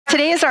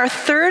Today is our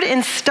third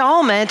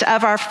installment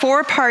of our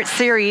four-part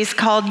series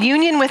called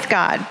Union with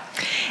God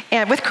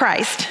and with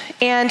Christ.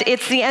 And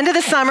it's the end of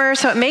the summer,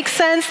 so it makes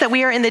sense that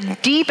we are in the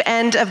deep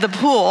end of the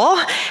pool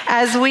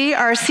as we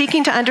are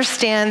seeking to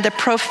understand the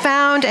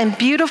profound and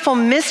beautiful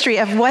mystery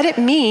of what it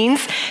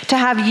means to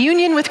have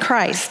union with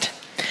Christ.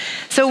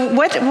 So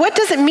what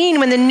does it mean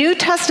when the New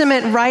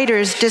Testament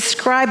writers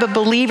describe a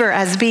believer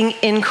as being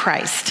in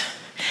Christ?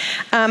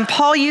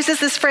 Paul uses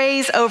this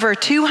phrase over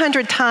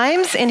 200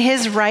 times in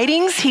his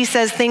writings. He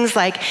says things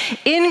like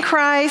in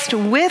Christ,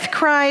 with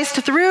Christ,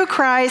 through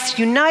Christ,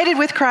 united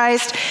with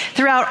Christ,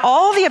 throughout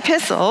all the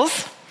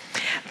epistles.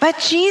 But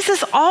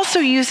Jesus also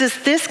uses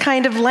this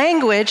kind of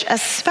language,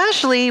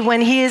 especially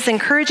when he is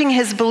encouraging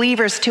his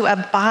believers to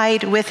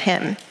abide with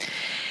him.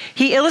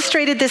 He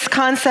illustrated this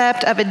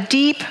concept of a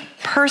deep,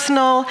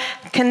 personal,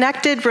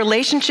 connected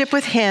relationship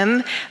with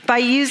him by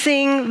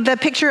using the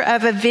picture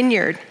of a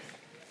vineyard.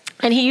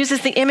 And he uses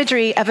the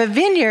imagery of a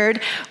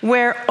vineyard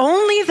where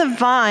only the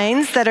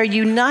vines that are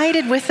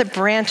united with the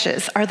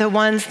branches are the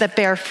ones that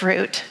bear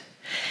fruit.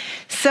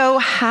 So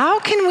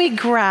how can we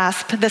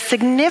grasp the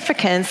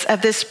significance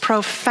of this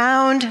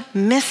profound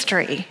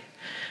mystery?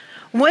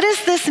 What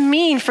does this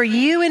mean for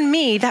you and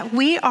me that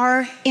we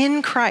are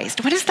in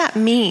Christ? What does that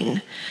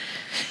mean?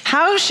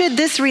 How should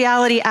this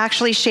reality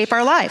actually shape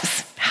our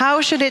lives?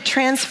 How should it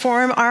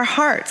transform our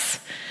hearts?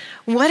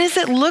 What does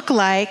it look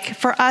like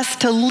for us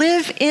to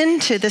live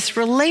into this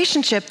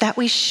relationship that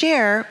we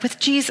share with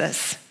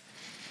Jesus?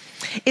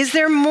 Is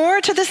there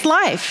more to this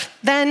life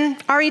than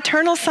our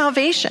eternal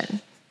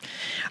salvation?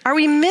 Are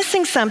we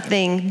missing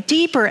something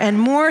deeper and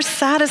more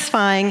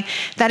satisfying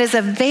that is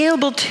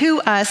available to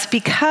us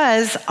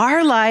because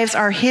our lives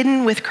are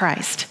hidden with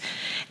Christ?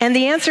 And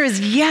the answer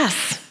is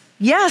yes.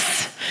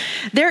 Yes,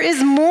 there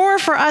is more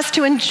for us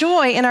to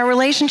enjoy in our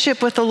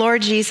relationship with the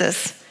Lord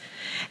Jesus.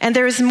 And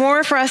there is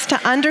more for us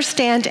to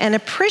understand and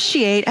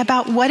appreciate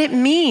about what it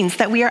means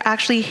that we are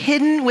actually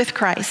hidden with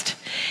Christ.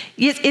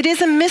 It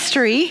is a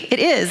mystery,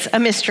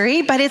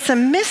 but it's a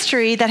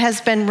mystery that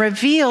has been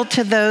revealed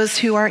to those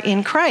who are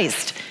in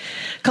Christ.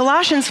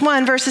 Colossians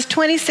 1, verses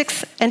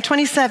 26 and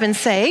 27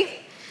 say,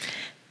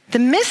 "The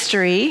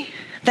mystery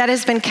that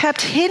has been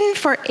kept hidden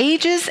for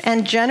ages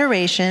and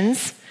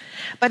generations,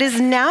 but is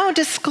now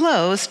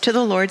disclosed to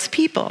the Lord's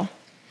people.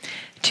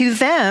 To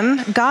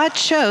them, God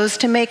chose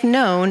to make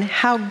known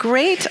how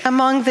great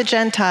among the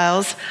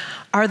Gentiles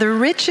are the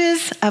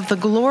riches of the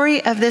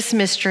glory of this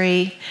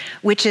mystery,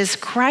 which is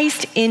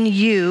Christ in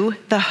you,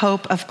 the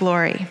hope of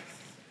glory."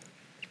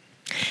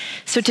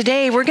 So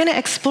today we're going to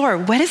explore,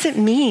 what does it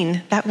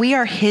mean that we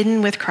are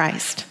hidden with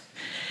Christ?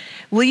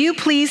 Will you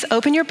please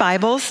open your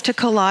Bibles to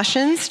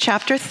Colossians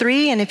chapter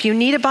 3, and if you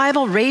need a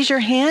Bible, raise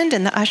your hand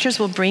and the ushers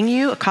will bring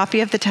you a copy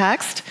of the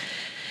text.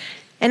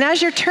 And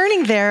as you're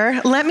turning there,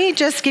 let me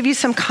just give you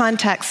some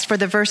context for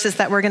the verses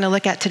that we're going to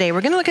look at today.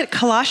 We're going to look at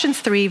Colossians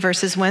 3,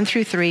 verses 1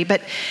 through 3. But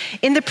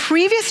in the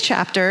previous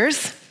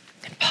chapters,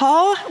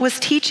 Paul was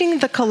teaching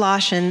the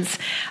Colossians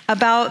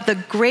about the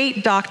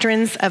great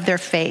doctrines of their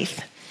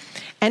faith.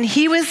 And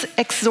he was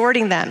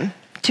exhorting them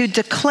to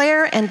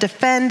declare and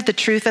defend the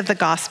truth of the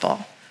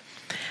gospel.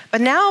 But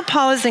now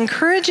Paul is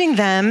encouraging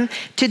them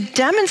to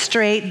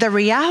demonstrate the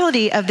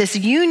reality of this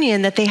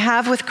union that they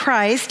have with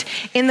Christ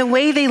in the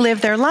way they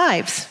live their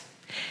lives.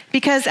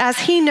 Because as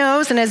he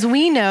knows and as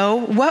we know,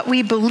 what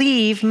we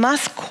believe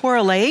must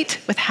correlate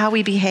with how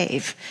we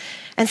behave.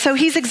 And so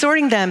he's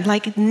exhorting them,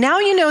 like, now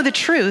you know the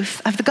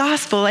truth of the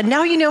gospel and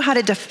now you know how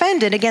to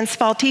defend it against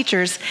false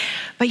teachers,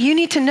 but you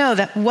need to know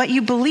that what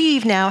you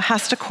believe now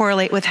has to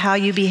correlate with how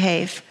you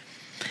behave.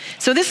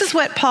 So this is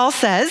what Paul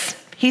says.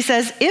 He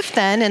says, if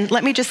then, and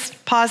let me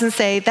just pause and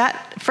say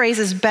that phrase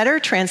is better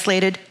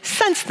translated,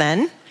 since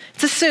then.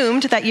 It's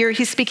assumed that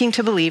he's speaking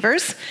to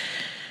believers.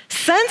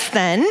 Since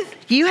then,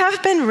 you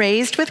have been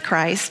raised with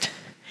Christ.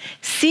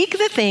 Seek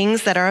the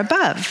things that are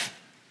above,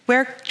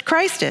 where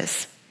Christ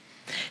is,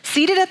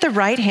 seated at the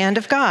right hand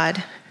of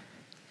God.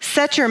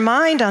 Set your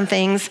mind on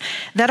things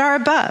that are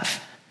above,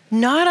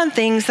 not on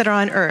things that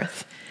are on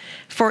earth.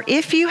 For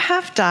you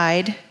have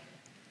died,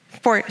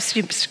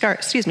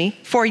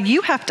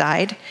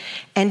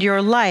 and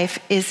your life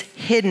is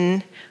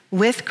hidden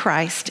with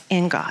Christ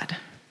in God.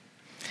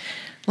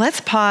 Let's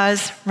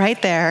pause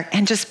right there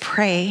and just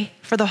pray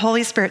for the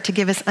Holy Spirit to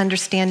give us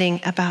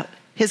understanding about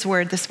his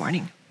word this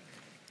morning.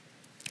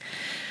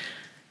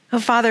 Oh,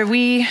 Father,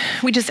 we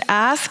just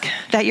ask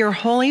that your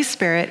Holy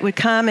Spirit would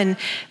come and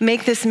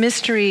make this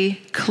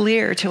mystery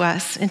clear to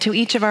us and to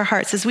each of our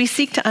hearts as we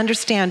seek to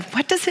understand,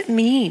 what does it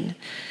mean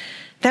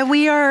that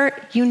we are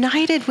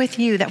united with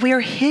you, that we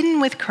are hidden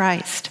with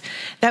Christ,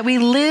 that we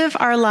live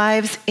our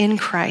lives in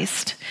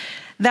Christ,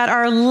 that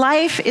our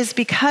life is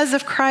because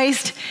of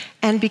Christ,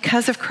 and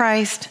because of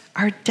Christ,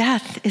 our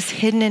death is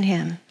hidden in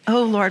him.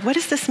 Oh Lord, what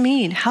does this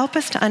mean? Help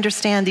us to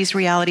understand these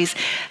realities.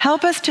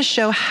 Help us to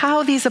show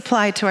how these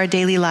apply to our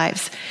daily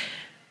lives.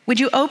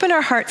 Would you open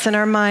our hearts and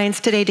our minds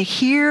today to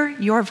hear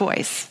your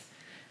voice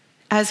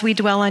as we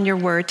dwell on your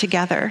word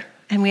together?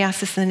 And we ask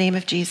this in the name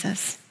of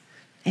Jesus.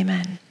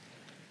 Amen.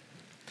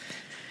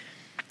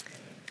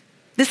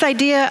 This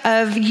idea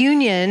of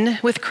union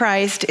with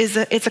Christ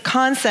it's a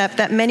concept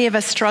that many of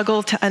us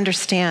struggle to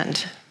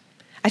understand.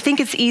 I think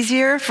it's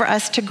easier for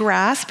us to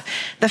grasp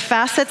the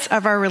facets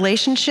of our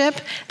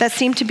relationship that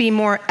seem to be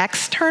more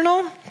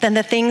external than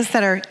the things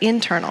that are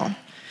internal.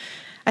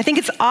 I think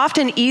it's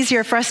often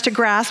easier for us to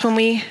grasp when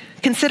we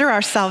consider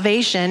our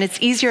salvation. It's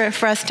easier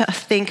for us to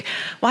think,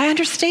 well, I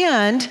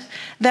understand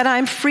that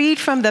I'm freed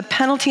from the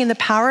penalty and the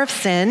power of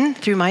sin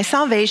through my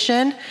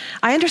salvation.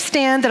 I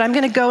understand that I'm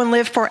going to go and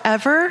live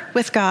forever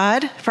with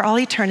God for all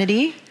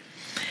eternity.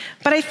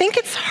 But I think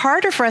it's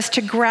harder for us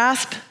to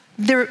grasp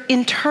the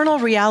internal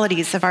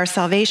realities of our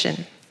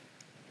salvation.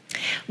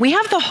 We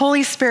have the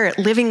Holy Spirit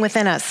living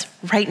within us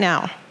right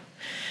now.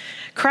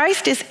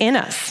 Christ is in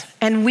us,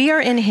 and we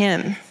are in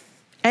him.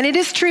 And it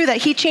is true that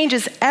he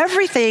changes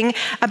everything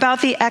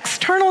about the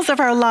externals of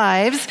our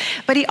lives,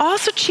 but he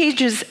also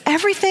changes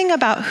everything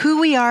about who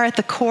we are at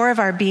the core of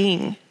our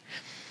being.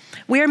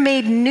 We are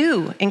made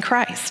new in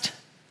Christ.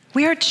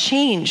 We are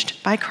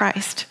changed by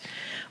Christ.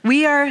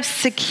 We are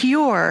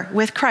secure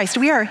with Christ.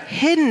 We are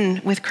hidden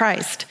with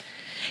Christ.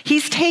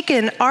 He's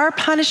taken our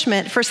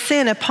punishment for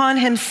sin upon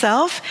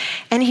himself,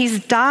 and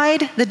he's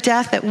died the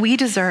death that we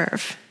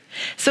deserve.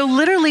 So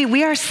literally,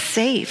 we are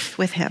safe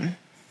with him.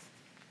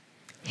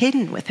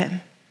 Hidden with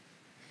him.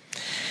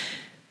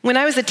 When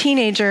I was a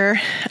teenager,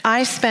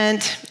 I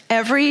spent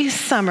every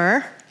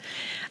summer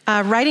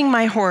riding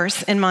my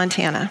horse in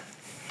Montana.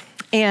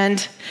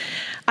 And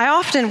I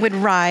often would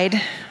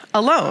ride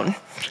alone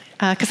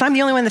because I'm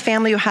the only one in the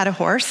family who had a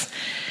horse.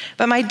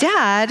 But my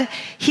dad,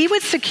 he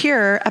would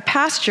secure a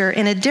pasture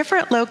in a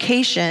different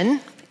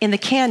location in the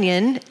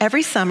canyon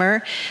every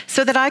summer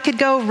so that I could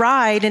go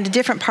ride in a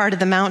different part of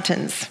the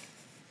mountains.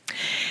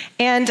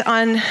 And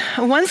on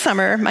one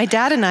summer, my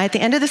dad and I, at the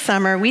end of the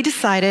summer, we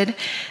decided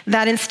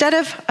that instead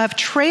of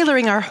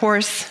trailering our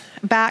horse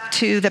back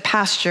to the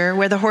pasture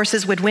where the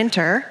horses would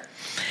winter,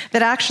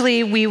 that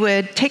actually he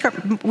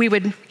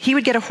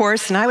would get a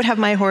horse and I would have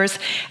my horse,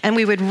 and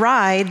we would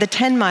ride the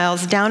 10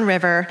 miles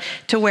downriver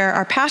to where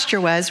our pasture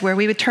was, where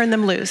we would turn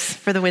them loose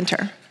for the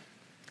winter.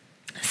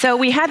 So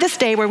we had this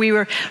day where we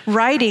were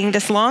riding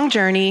this long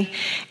journey,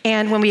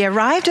 and when we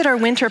arrived at our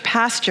winter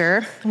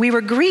pasture, we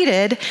were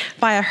greeted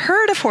by a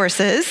herd of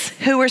horses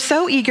who were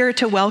so eager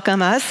to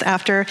welcome us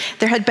after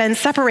there had been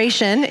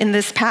separation in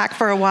this pack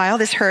for a while,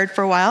 this herd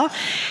for a while.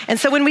 And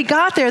so when we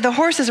got there, the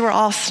horses were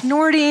all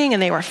snorting,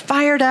 and they were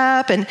fired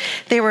up, and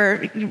they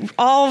were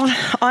all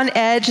on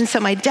edge. And so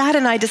my dad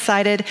and I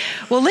decided,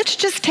 well, let's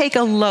just take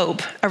a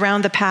lope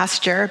around the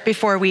pasture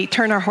before we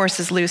turn our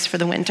horses loose for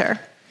the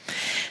winter.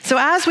 So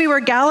as we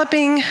were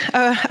galloping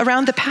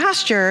around the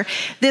pasture,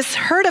 this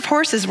herd of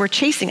horses were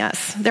chasing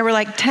us. There were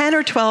like 10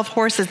 or 12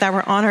 horses that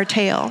were on our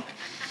tail.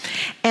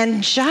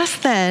 And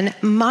just then,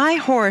 my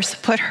horse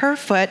put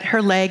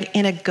her leg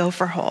in a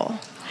gopher hole.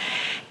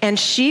 And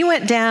she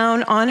went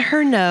down on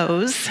her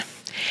nose,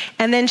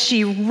 and then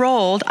she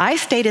rolled. I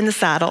stayed in the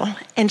saddle,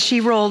 and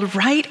she rolled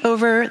right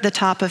over the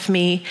top of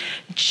me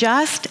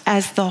just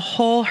as the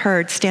whole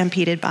herd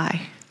stampeded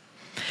by.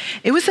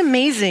 It was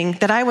amazing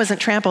that I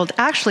wasn't trampled.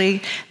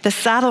 Actually, the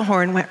saddle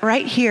horn went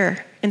right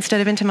here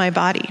instead of into my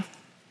body.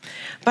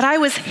 But I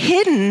was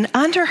hidden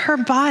under her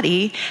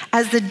body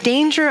as the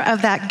danger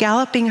of that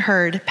galloping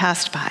herd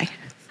passed by.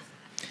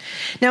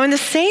 Now, in the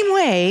same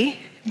way,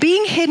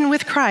 being hidden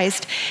with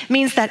Christ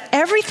means that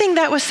everything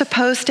that was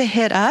supposed to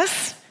hit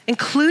us,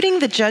 including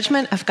the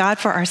judgment of God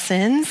for our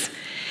sins,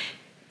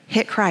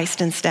 hit Christ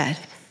instead.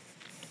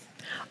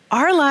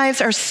 Our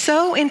lives are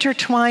so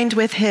intertwined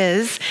with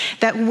his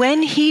that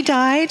when he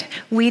died,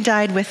 we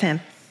died with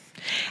him.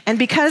 And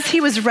because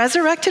he was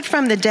resurrected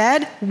from the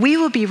dead, we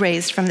will be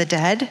raised from the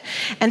dead.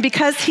 And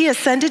because he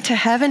ascended to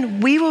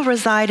heaven, we will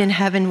reside in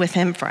heaven with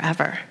him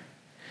forever.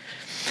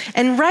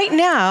 And right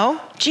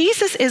now,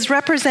 Jesus is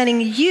representing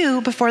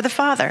you before the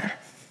Father.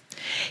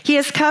 He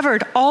has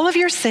covered all of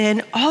your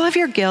sin, all of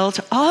your guilt,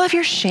 all of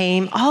your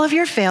shame, all of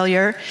your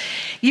failure.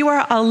 You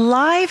are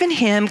alive in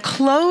him,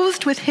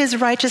 clothed with his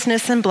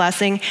righteousness and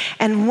blessing.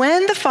 And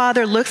when the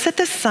Father looks at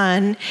the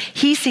Son,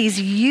 he sees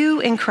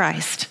you in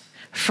Christ,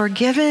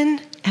 forgiven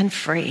and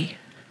free.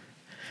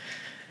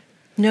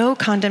 No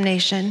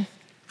condemnation.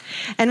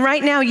 And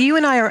right now, you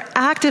and I are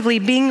actively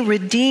being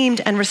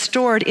redeemed and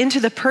restored into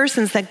the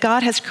persons that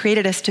God has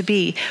created us to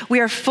be. We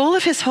are full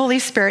of his Holy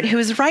Spirit, who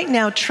is right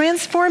now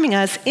transforming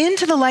us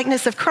into the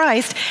likeness of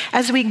Christ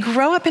as we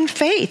grow up in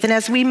faith and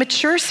as we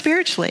mature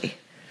spiritually.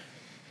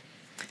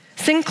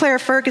 Sinclair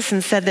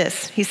Ferguson said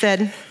this. He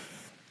said,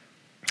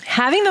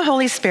 having the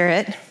Holy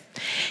Spirit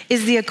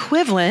is the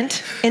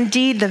equivalent,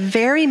 indeed the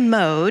very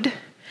mode,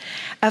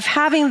 of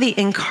having the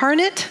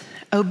incarnate,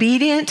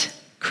 obedient,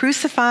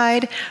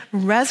 crucified,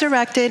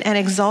 resurrected, and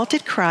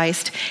exalted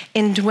Christ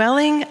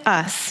indwelling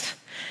us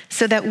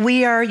so that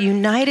we are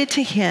united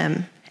to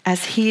him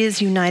as he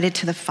is united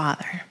to the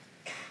Father.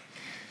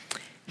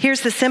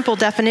 Here's the simple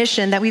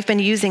definition that we've been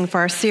using for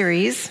our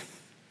series.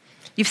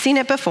 You've seen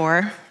it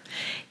before.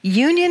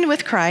 Union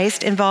with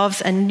Christ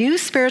involves a new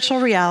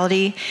spiritual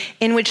reality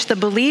in which the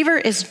believer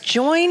is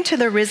joined to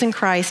the risen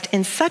Christ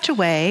in such a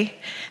way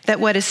that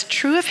what is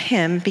true of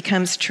him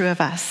becomes true of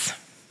us.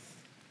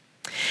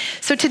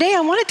 So today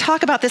I want to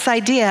talk about this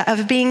idea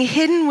of being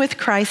hidden with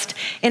Christ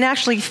in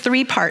actually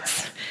 3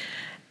 parts.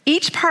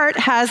 Each part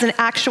has an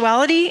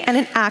actuality and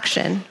an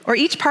action, or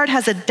each part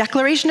has a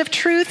declaration of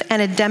truth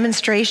and a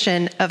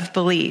demonstration of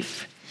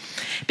belief.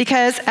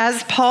 Because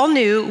as Paul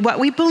knew, what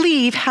we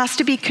believe has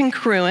to be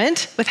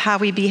congruent with how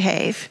we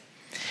behave.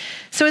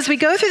 So as we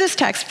go through this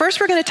text, first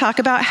we're going to talk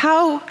about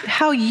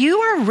how you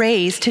are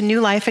raised to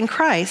new life in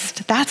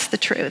Christ. That's the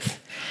truth.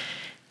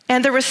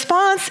 And the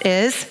response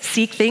is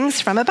seek things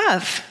from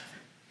above.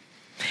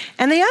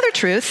 And the other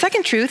truth,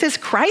 second truth, is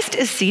Christ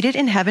is seated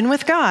in heaven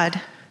with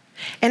God.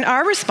 And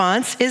our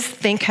response is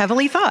think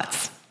heavenly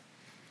thoughts.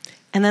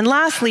 And then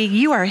lastly,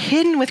 you are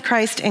hidden with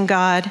Christ in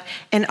God,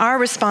 and our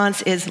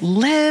response is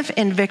live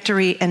in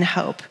victory and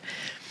hope.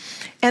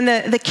 And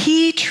the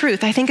key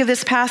truth, I think, of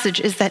this passage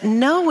is that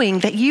knowing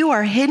that you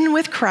are hidden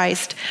with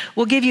Christ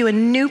will give you a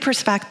new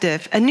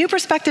perspective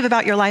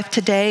about your life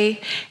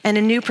today and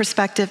a new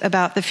perspective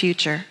about the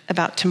future,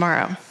 about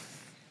tomorrow.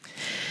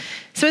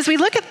 So as we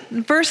look at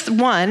verse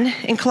 1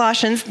 in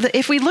Colossians,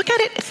 if we look at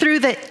it through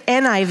the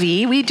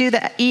NIV, we do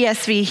the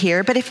ESV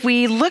here, but if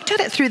we looked at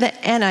it through the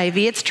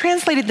NIV, it's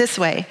translated this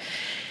way.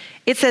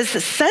 It says,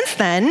 since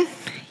then,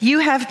 you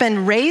have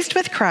been raised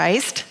with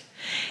Christ.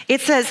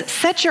 It says,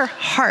 set your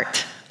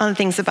heart on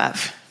things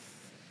above.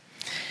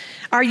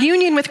 Our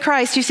union with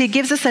Christ, you see,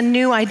 gives us a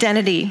new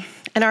identity,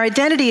 and our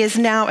identity is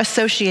now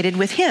associated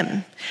with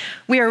him.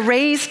 We are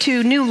raised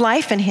to new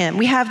life in him.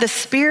 We have the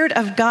Spirit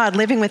of God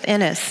living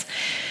within us.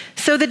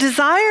 So the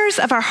desires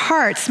of our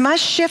hearts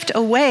must shift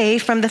away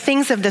from the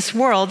things of this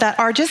world that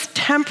are just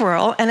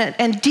temporal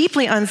and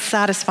deeply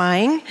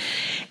unsatisfying.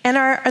 And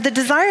the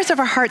desires of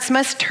our hearts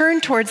must turn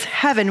towards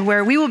heaven,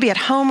 where we will be at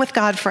home with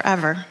God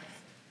forever.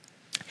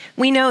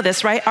 We know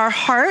this, right? Our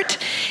heart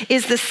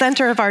is the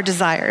center of our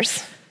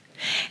desires,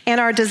 and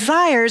our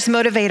desires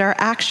motivate our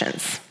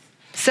actions.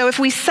 So if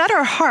we set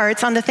our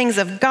hearts on the things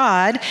of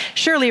God,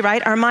 surely,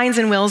 right, our minds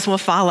and wills will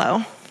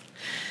follow.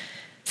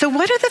 So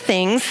what are the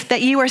things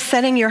that you are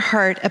setting your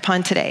heart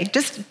upon today?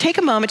 Just take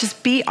a moment,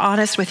 just be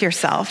honest with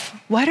yourself.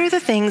 What are the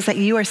things that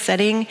you are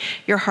setting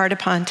your heart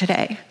upon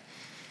today?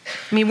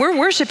 I mean, we're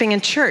worshiping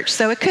in church,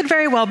 so it could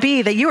very well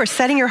be that you are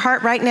setting your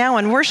heart right now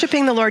on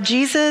worshiping the Lord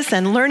Jesus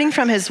and learning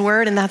from his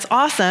word, and that's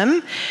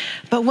awesome.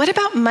 But what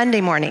about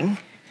Monday morning?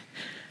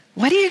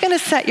 What are you going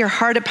to set your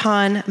heart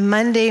upon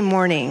Monday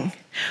morning?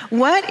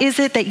 What is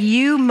it that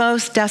you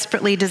most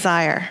desperately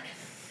desire?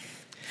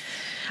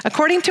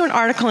 According to an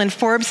article in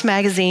Forbes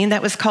magazine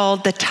that was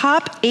called The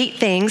Top 8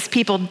 Things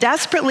People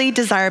Desperately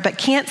Desire But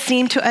Can't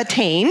Seem to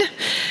Attain,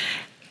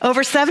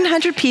 over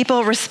 700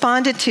 people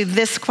responded to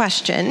this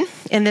question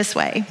in this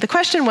way. The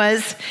question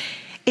was,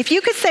 if you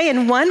could say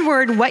in one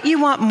word what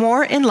you want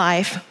more in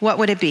life, what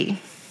would it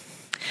be?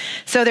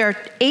 So there are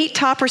 8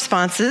 top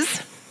responses,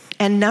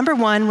 and number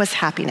 1 was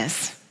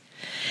happiness.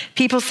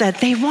 People said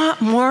they want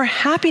more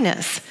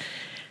happiness.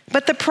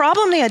 But the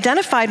problem they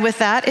identified with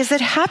that is that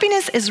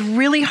happiness is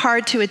really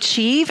hard to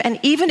achieve, and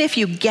even if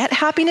you get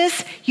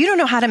happiness, you don't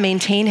know how to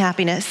maintain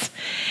happiness.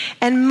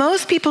 And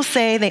most people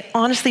say they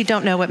honestly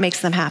don't know what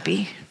makes them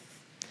happy.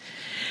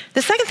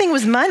 The second thing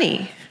was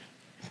money.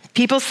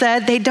 People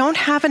said they don't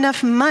have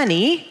enough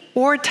money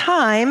or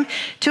time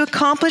to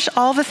accomplish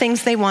all the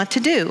things they want to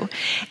do.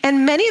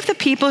 And many of the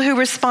people who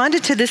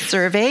responded to this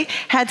survey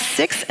had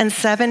 6- and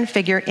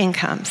 7-figure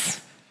incomes.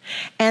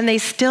 And they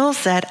still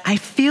said, I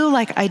feel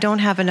like I don't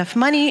have enough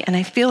money, and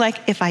I feel like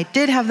if I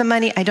did have the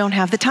money, I don't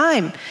have the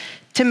time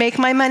to make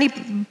my money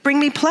bring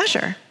me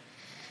pleasure.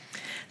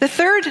 The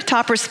third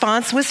top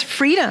response was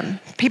freedom.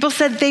 People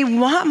said they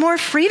want more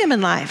freedom in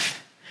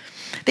life.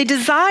 They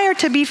desire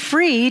to be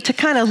free to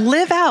kind of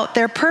live out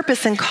their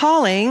purpose and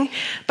calling,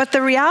 but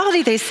the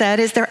reality, they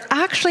said, is they're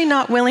actually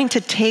not willing to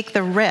take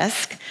the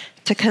risk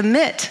to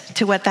commit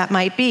to what that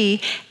might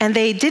be, and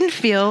they didn't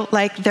feel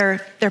like their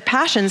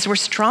passions were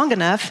strong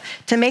enough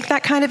to make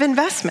that kind of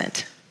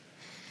investment.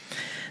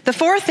 The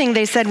fourth thing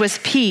they said was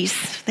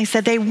peace. They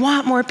said they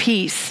want more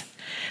peace.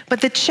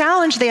 But the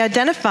challenge they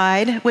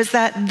identified was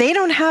that they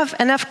don't have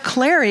enough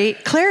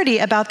clarity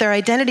about their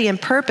identity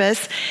and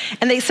purpose,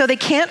 and so they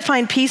can't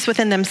find peace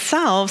within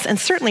themselves, and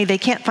certainly they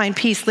can't find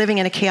peace living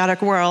in a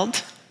chaotic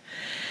world.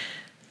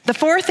 The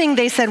fourth thing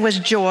they said was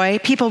joy.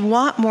 People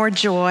want more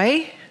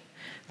joy.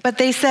 But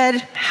they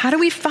said, how do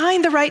we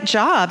find the right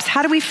jobs?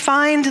 How do we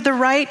find the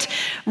right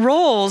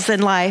roles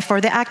in life or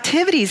the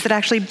activities that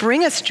actually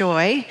bring us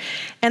joy?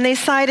 And they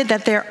cited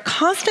that they're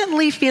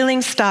constantly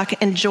feeling stuck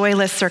in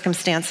joyless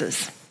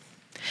circumstances.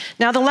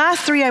 Now, the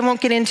last 3 I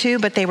won't get into,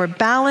 but they were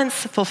balance,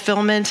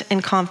 fulfillment,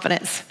 and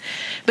confidence.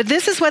 But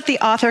this is what the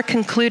author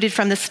concluded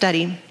from the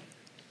study.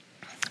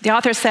 The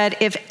author said,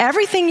 if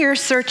everything you're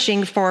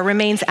searching for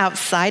remains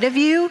outside of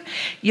you,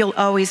 you'll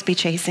always be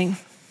chasing.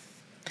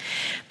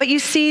 But you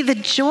see, the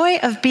joy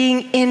of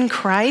being in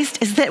Christ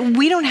is that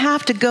we don't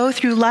have to go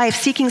through life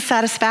seeking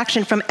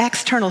satisfaction from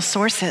external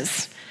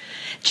sources.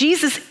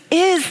 Jesus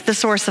is the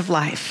source of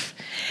life,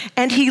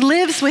 and he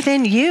lives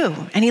within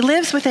you, and he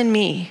lives within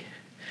me.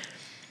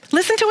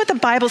 Listen to what the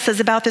Bible says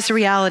about this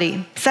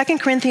reality. 2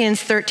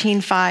 Corinthians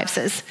 13:5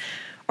 says,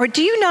 "Or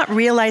do you not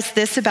realize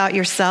this about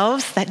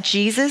yourselves, that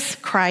Jesus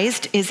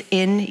Christ is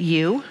in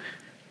you?"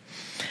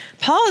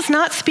 Paul is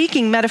not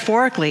speaking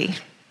metaphorically.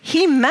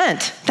 He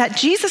meant that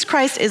Jesus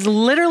Christ is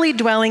literally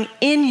dwelling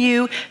in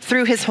you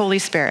through his Holy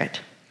Spirit.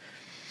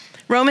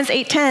 Romans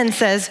 8:10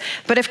 says,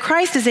 "But if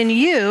Christ is in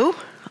you,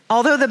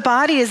 although the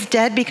body is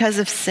dead because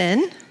of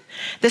sin,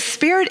 the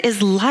spirit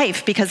is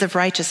life because of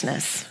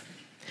righteousness."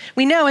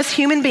 We know as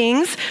human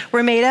beings,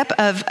 we're made up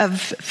of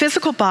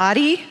physical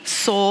body,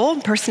 soul,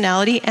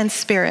 personality, and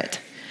spirit.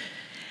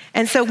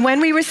 And so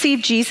when we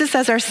receive Jesus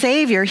as our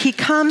Savior, he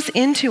comes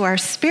into our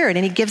spirit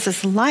and he gives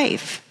us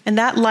life. And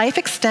that life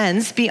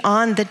extends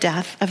beyond the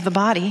death of the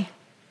body.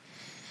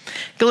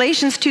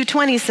 Galatians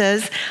 2:20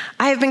 says,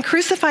 "I have been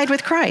crucified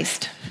with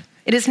Christ.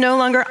 It is no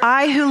longer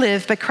I who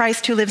live, but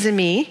Christ who lives in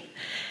me.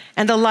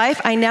 And the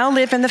life I now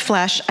live in the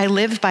flesh, I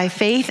live by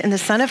faith in the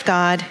Son of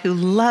God who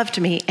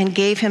loved me and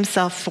gave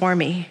himself for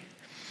me."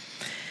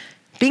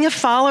 Being a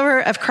follower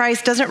of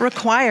Christ doesn't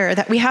require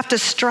that we have to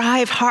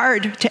strive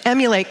hard to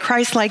emulate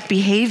Christ-like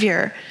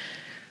behavior.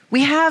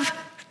 We have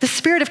the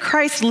Spirit of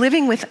Christ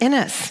living within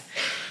us,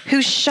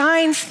 who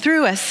shines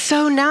through us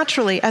so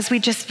naturally as we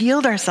just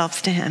yield ourselves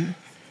to him.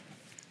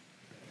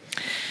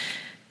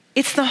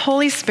 It's the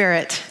Holy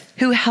Spirit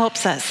who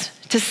helps us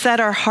to set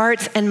our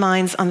hearts and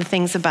minds on the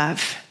things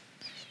above.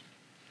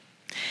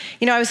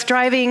 You know, I was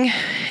driving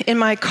in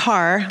my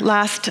car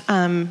last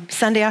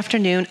Sunday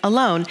afternoon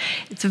alone.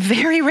 It's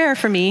very rare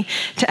for me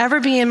to ever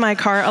be in my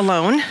car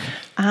alone,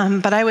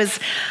 but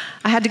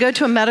I had to go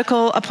to a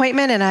medical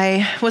appointment and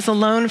I was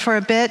alone for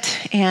a bit,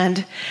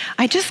 and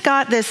I just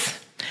got this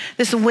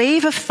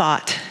wave of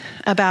thought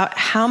about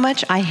how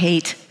much I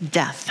hate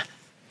death.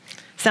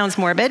 Sounds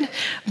morbid,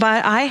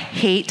 but I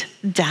hate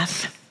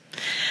death.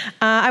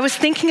 I was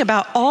thinking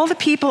about all the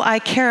people I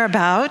care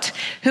about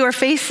who are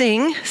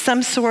facing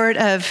some sort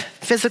of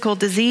physical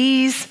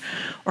disease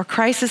or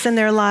crisis in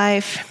their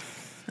life,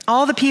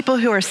 all the people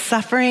who are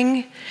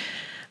suffering,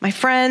 my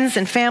friends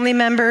and family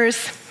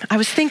members. I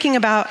was thinking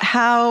about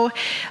how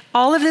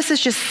all of this is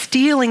just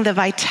stealing the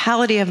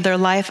vitality of their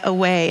life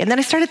away. And then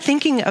I started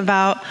thinking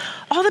about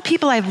all the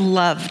people I've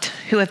loved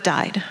who have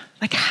died.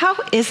 Like, how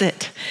is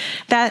it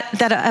that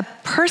a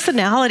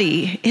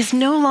personality is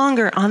no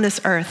longer on this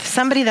earth,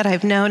 somebody that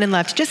I've known and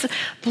loved? It just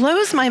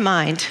blows my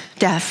mind.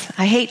 Death.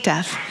 I hate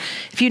death.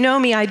 If you know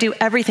me, I do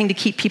everything to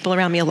keep people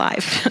around me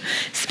alive,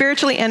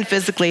 spiritually and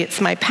physically. It's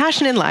my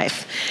passion in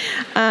life.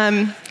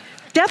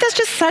 Death is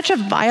just such a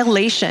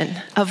violation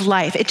of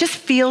life. It just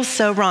feels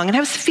so wrong. And I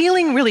was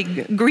feeling really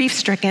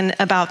grief-stricken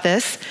about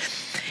this.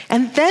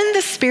 And then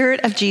the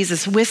Spirit of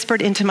Jesus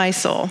whispered into my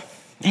soul,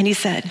 and he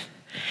said,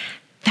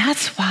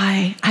 "That's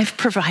why I've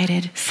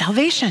provided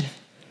salvation.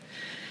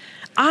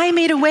 I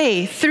made a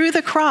way through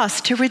the cross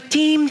to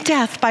redeem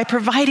death by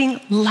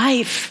providing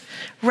life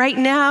right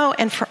now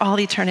and for all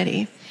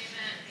eternity."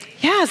 Amen.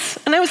 Yes.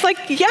 And I was like,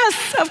 yes,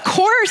 of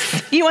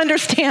course you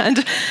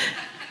understand.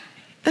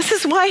 This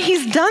is why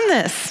he's done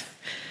this.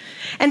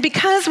 And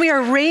because we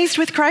are raised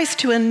with Christ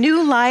to a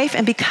new life,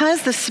 and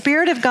because the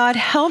Spirit of God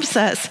helps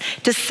us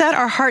to set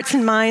our hearts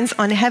and minds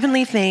on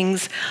heavenly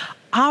things,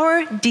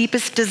 our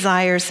deepest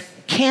desires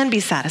can be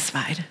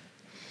satisfied.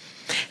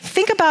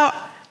 Think about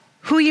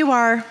who you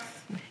are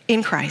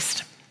in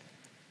Christ.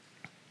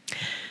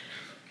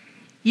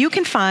 You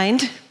can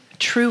find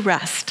true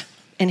rest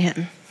in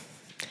him.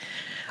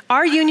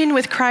 Our union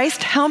with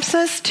Christ helps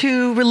us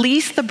to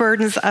release the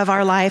burdens of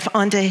our life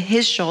onto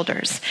his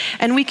shoulders,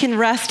 and we can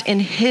rest in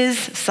his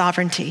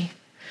sovereignty.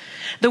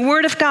 The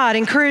Word of God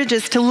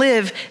encourages to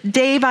live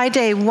day by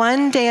day,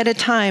 one day at a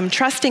time,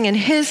 trusting in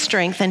his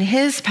strength and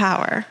his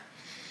power.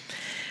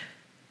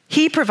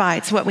 He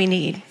provides what we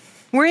need.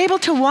 We're able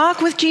to walk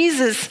with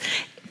Jesus,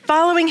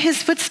 following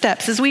his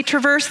footsteps as we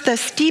traverse the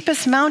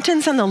steepest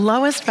mountains and the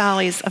lowest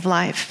valleys of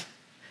life.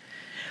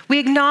 We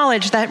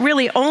acknowledge that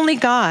really only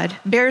God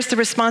bears the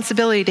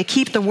responsibility to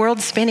keep the world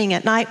spinning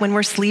at night when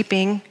we're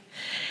sleeping.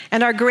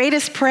 And our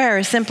greatest prayer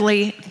is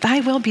simply,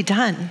 "Thy will be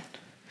done."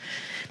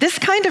 This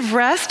kind of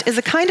rest is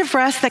a kind of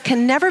rest that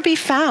can never be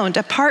found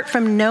apart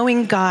from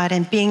knowing God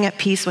and being at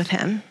peace with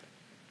him.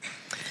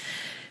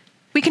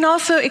 We can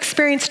also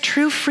experience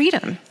true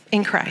freedom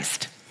in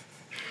Christ.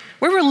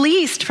 We're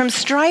released from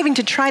striving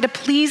to try to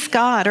please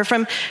God or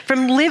from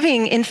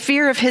living in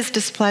fear of his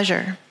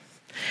displeasure.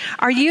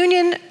 Our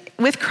union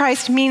with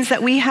Christ means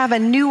that we have a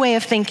new way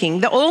of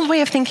thinking. The old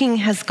way of thinking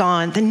has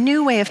gone. The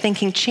new way of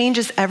thinking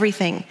changes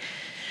everything.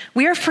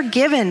 We are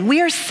forgiven.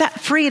 We are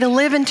set free to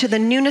live into the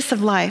newness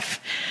of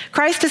life.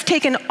 Christ has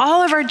taken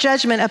all of our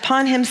judgment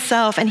upon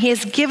himself, and he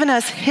has given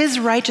us his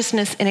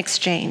righteousness in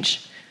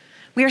exchange.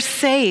 We are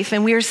safe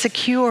and we are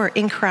secure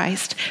in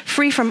Christ,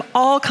 free from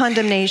all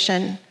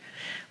condemnation.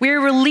 We're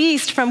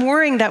released from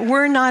worrying that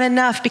we're not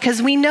enough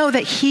because we know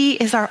that he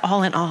is our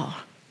all in all.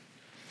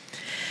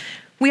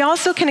 We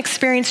also can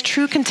experience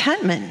true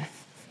contentment.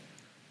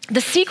 The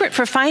secret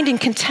for finding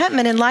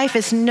contentment in life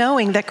is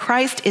knowing that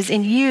Christ is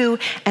in you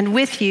and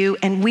with you,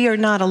 and we are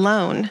not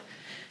alone.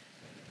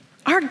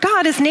 Our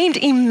God is named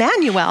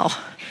Emmanuel,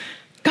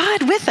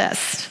 God with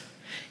us.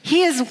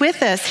 He is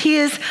with us. He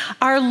is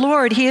our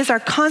Lord. He is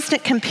our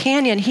constant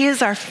companion. He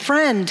is our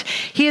friend.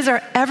 He is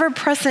our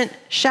ever-present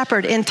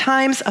shepherd in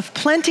times of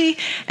plenty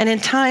and in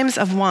times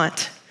of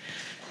want.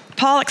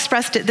 Paul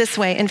expressed it this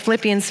way in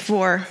Philippians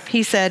 4.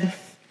 He said,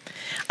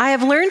 I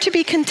have learned to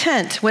be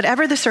content,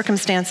 whatever the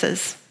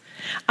circumstances.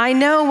 I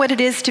know what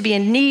it is to be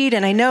in need,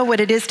 and I know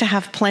what it is to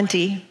have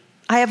plenty.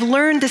 I have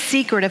learned the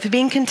secret of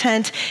being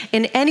content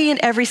in any and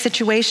every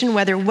situation,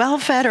 whether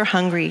well-fed or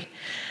hungry,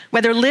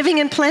 whether living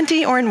in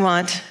plenty or in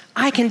want.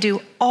 I can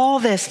do all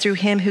this through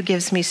him who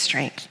gives me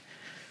strength.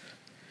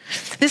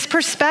 This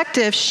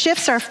perspective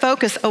shifts our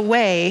focus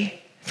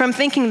away from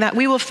thinking that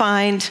we will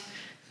find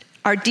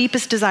our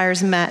deepest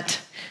desires met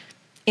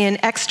in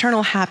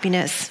external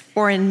happiness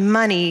or in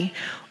money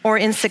or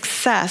in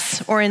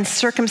success or in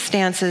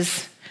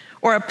circumstances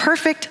or a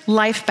perfect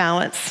life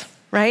balance,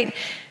 right?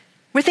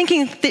 We're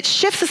thinking that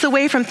shifts us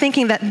away from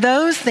thinking that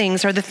those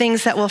things are the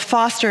things that will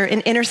foster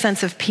an inner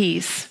sense of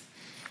peace.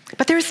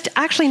 But there's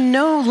actually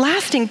no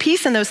lasting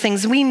peace in those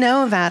things. We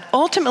know that.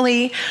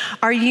 Ultimately,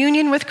 our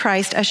union with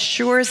Christ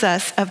assures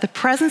us of the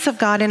presence of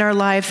God in our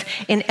lives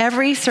in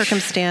every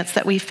circumstance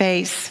that we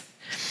face,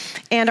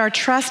 and our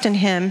trust in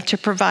him to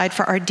provide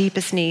for our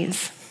deepest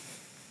needs.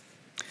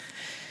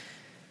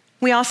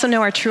 We also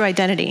know our true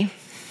identity.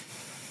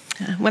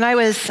 When I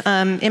was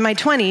in my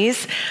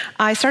 20s,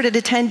 I started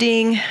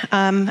attending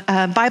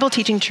a Bible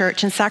teaching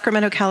church in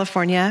Sacramento,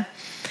 California.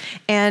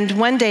 And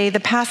one day, the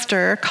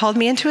pastor called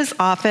me into his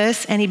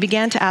office, and he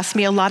began to ask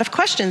me a lot of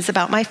questions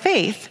about my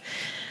faith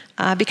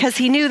because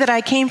he knew that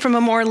I came from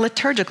a more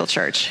liturgical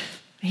church.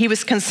 He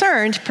was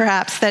concerned,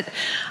 perhaps, that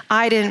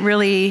I didn't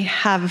really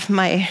have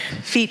my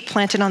feet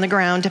planted on the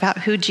ground about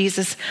who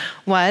Jesus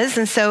was.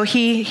 And so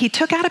he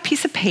took out a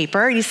piece of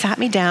paper, and he sat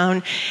me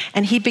down,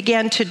 and he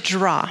began to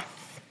draw.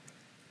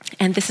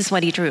 And this is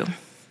what he drew.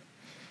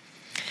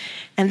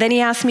 And then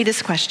he asked me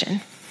this question: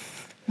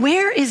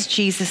 where is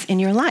Jesus in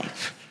your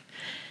life?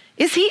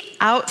 Is he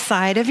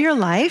outside of your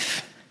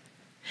life?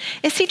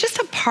 Is he just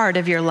a part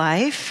of your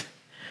life?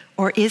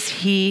 Or is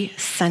he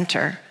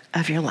center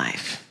of your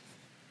life?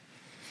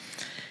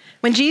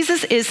 When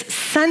Jesus is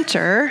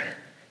center,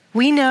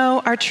 we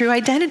know our true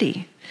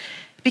identity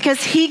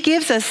because he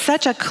gives us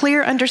such a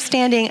clear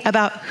understanding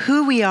about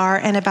who we are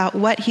and about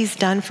what he's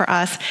done for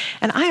us.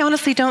 And I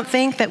honestly don't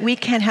think that we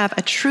can have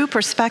a true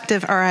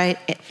perspective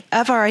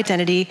of our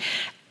identity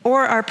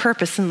or our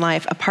purpose in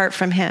life apart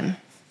from him.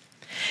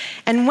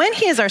 And when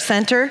he is our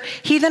center,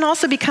 he then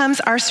also becomes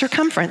our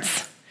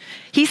circumference.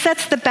 He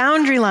sets the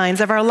boundary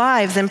lines of our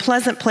lives in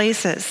pleasant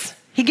places.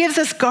 He gives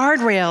us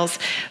guardrails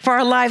for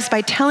our lives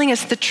by telling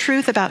us the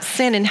truth about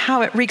sin and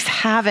how it wreaks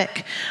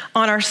havoc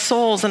on our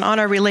souls and on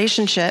our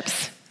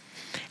relationships.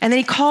 And then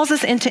he calls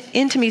us into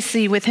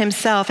intimacy with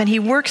himself, and he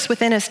works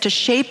within us to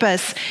shape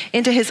us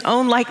into his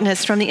own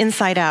likeness from the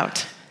inside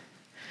out.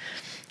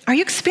 Are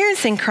you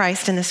experiencing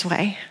Christ in this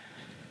way?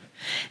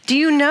 Do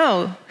you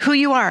know who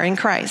you are in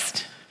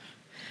Christ?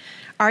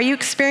 Are you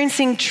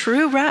experiencing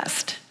true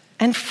rest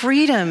and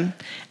freedom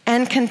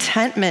and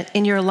contentment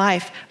in your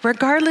life,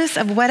 regardless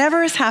of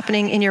whatever is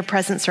happening in your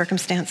present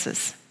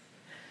circumstances?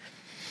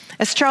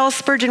 As Charles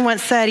Spurgeon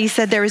once said, he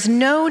said, there is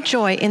no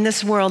joy in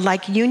this world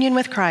like union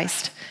with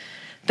Christ.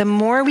 The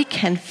more we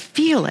can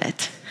feel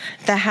it,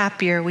 the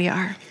happier we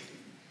are.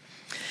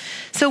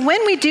 So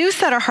when we do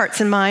set our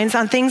hearts and minds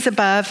on things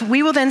above,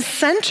 we will then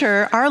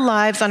center our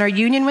lives on our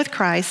union with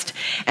Christ,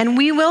 and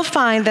we will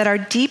find that our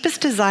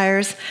deepest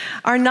desires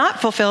are not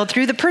fulfilled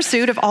through the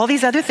pursuit of all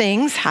these other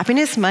things,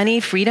 happiness, money,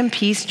 freedom,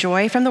 peace,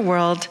 joy from the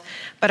world,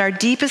 but our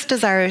deepest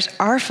desires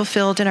are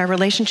fulfilled in our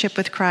relationship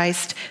with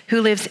Christ,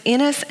 who lives in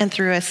us and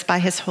through us by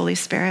his Holy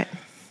Spirit.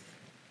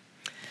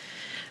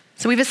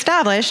 So we've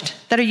established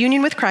that our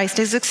union with Christ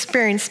is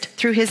experienced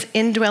through his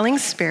indwelling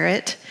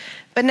Spirit.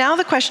 But now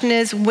the question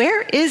is,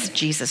 where is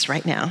Jesus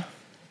right now?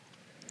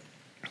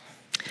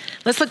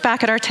 Let's look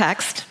back at our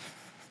text.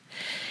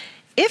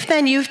 If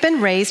then you've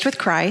been raised with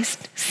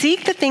Christ,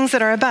 seek the things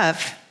that are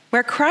above,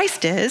 where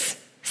Christ is,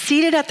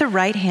 seated at the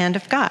right hand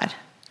of God.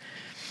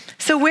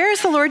 So where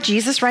is the Lord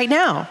Jesus right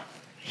now?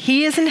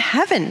 He is in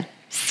heaven,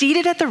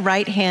 seated at the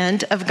right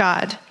hand of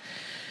God.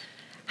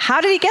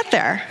 How did he get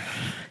there?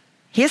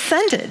 He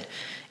ascended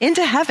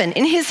into heaven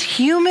in his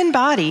human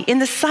body in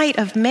the sight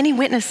of many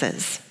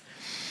witnesses.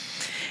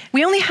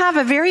 We only have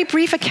a very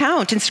brief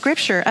account in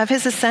Scripture of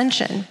his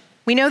ascension.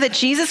 We know that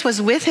Jesus was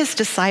with his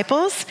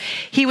disciples.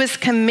 He was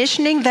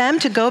commissioning them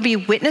to go be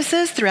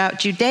witnesses throughout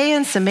Judea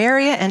and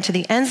Samaria and to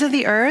the ends of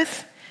the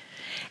earth.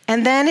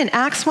 And then in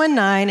Acts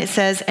 1:9, it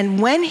says, and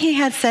when he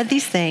had said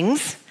these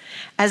things,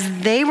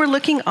 as they were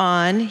looking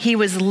on, he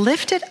was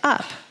lifted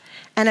up,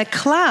 and a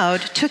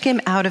cloud took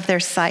him out of their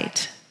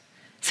sight.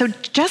 So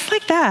just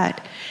like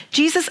that,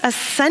 Jesus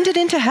ascended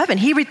into heaven.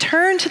 He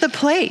returned to the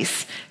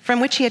place from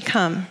which he had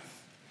come.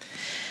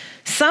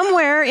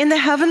 Somewhere in the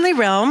heavenly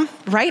realm,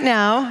 right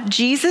now,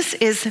 Jesus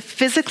is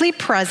physically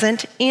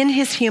present in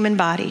his human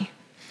body.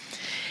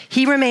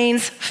 He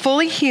remains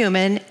fully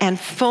human and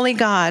fully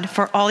God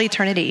for all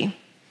eternity.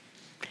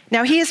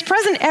 Now, he is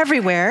present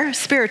everywhere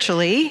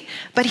spiritually,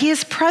 but he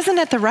is present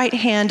at the right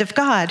hand of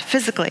God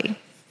physically.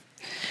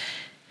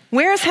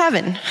 Where is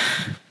heaven?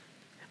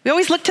 We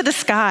always look to the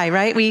sky,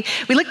 right? We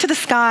look to the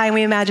sky and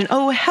we imagine,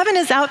 oh, heaven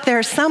is out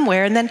there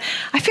somewhere. And then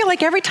I feel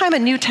like every time a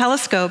new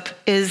telescope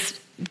is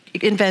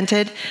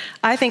invented,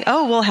 I think,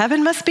 oh, well,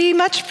 heaven must be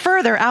much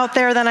further out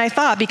there than I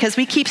thought, because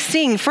we keep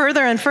seeing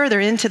further and further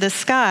into the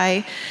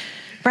sky.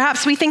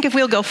 Perhaps we think if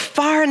we'll go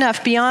far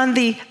enough beyond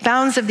the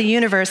bounds of the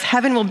universe,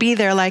 heaven will be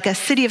there like a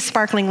city of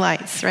sparkling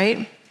lights,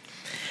 right?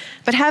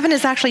 But heaven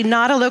is actually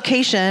not a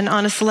location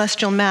on a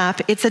celestial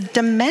map. It's a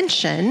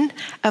dimension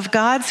of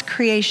God's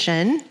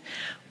creation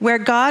where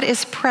God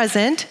is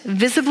present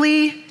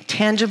visibly,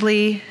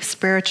 tangibly,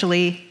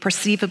 spiritually,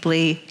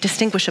 perceivably,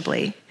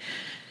 distinguishably.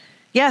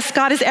 Yes,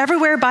 God is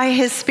everywhere by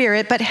his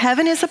Spirit, but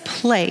heaven is a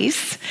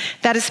place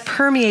that is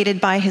permeated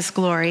by his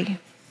glory.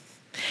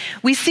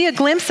 We see a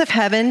glimpse of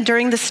heaven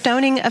during the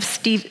stoning of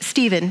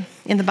Stephen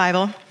in the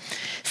Bible.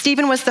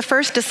 Stephen was the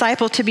first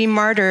disciple to be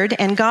martyred,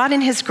 and God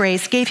in his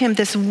grace gave him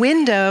this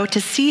window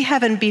to see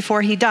heaven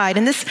before he died.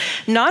 And this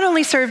not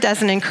only served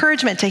as an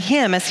encouragement to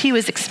him as he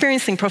was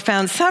experiencing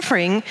profound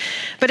suffering,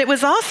 but it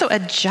was also a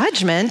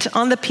judgment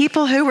on the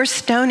people who were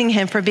stoning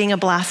him for being a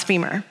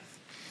blasphemer.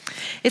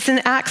 It's in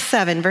Acts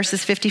 7,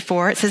 verses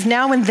 54. It says,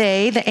 now when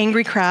they, the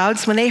angry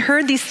crowds, when they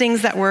heard these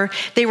things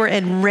they were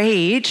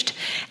enraged,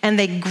 and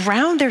they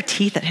ground their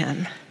teeth at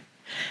him.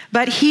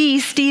 But he,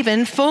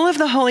 Stephen, full of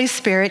the Holy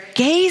Spirit,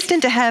 gazed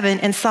into heaven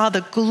and saw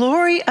the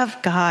glory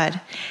of God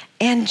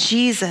and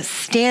Jesus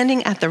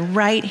standing at the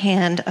right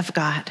hand of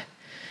God.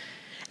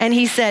 And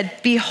he said,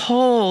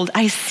 behold,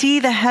 I see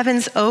the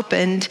heavens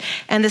opened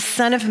and the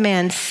Son of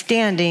Man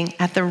standing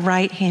at the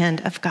right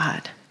hand of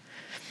God.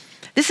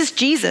 This is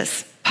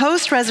Jesus,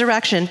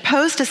 post-resurrection,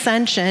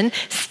 post-ascension,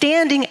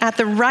 standing at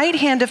the right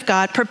hand of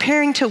God,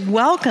 preparing to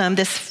welcome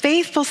this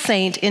faithful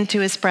saint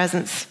into his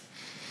presence.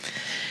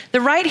 The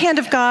right hand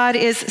of God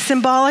is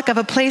symbolic of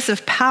a place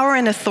of power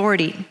and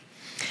authority.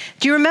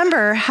 Do you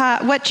remember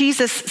what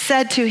Jesus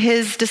said to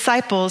his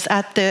disciples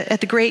at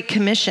the Great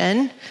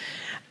Commission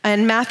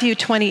in Matthew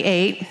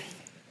 28?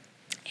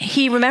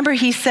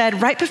 He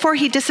said, right before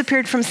he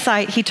disappeared from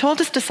sight, he told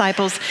his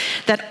disciples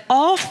that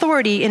all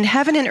authority in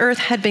heaven and earth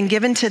had been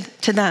given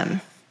to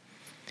them.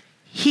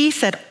 He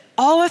said,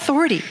 all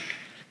authority.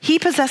 He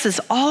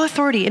possesses all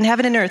authority in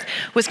heaven and earth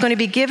was going to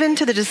be given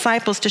to the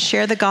disciples to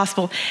share the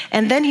gospel.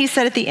 And then he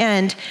said at the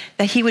end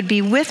that he would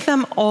be with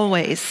them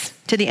always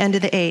to the end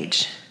of the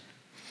age.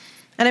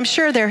 And I'm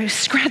sure they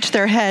scratch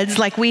their heads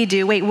like we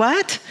do. Wait,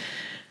 what?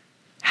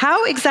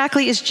 How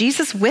exactly is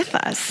Jesus with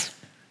us?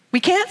 We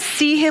can't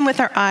see him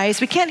with our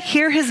eyes. We can't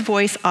hear his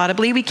voice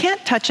audibly. We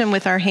can't touch him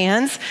with our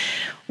hands.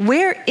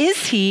 Where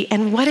is he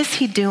and what is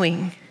he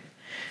doing?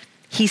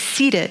 He's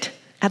seated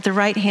at the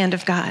right hand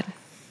of God.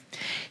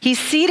 He's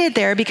seated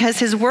there because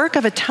his work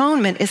of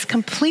atonement is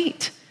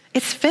complete.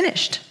 It's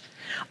finished.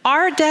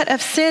 Our debt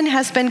of sin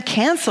has been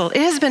canceled.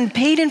 It has been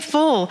paid in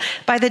full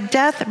by the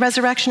death,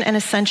 resurrection, and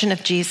ascension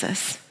of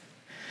Jesus.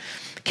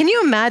 Can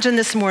you imagine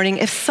this morning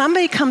if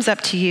somebody comes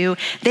up to you,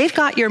 they've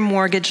got your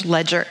mortgage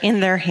ledger in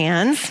their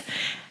hands,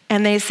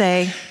 and they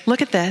say,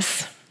 look at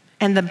this,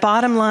 and the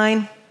bottom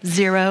line,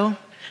 0,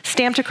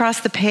 stamped across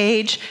the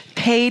page,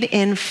 paid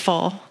in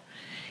full.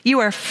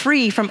 You are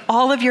free from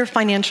all of your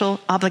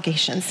financial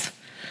obligations.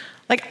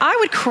 Like, I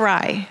would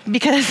cry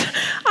because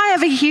I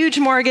have a huge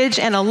mortgage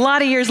and a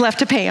lot of years left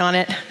to pay on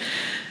it.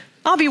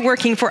 I'll be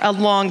working for a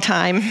long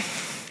time.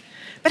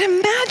 But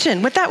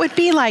imagine what that would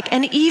be like,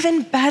 and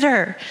even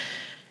better.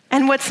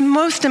 And what's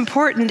most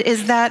important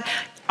is that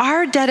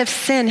our debt of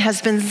sin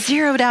has been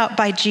zeroed out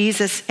by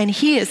Jesus, and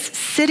he is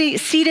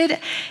seated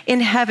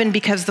in heaven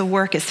because the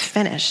work is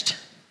finished.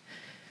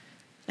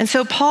 And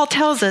so Paul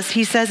tells us,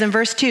 he says in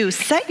verse 2,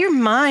 set your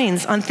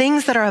minds on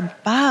things that are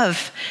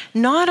above,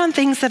 not on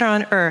things that are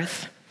on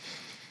earth.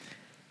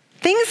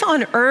 Things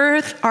on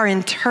earth are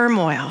in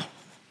turmoil.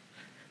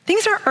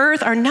 Things on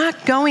earth are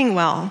not going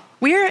well.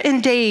 We're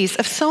in days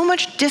of so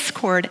much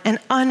discord and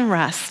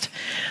unrest.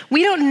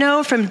 We don't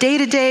know from day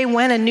to day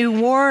when a new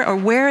war or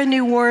where a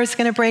new war is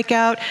going to break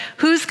out,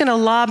 who's going to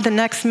lob the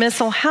next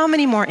missile, how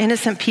many more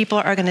innocent people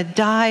are going to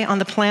die on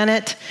the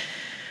planet.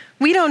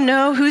 We don't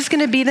know who's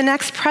going to be the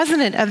next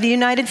president of the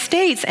United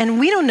States, and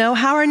we don't know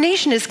how our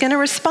nation is going to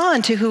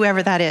respond to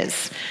whoever that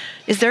is.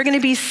 Is there going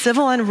to be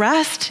civil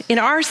unrest in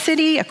our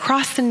city,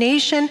 across the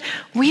nation?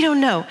 We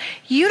don't know.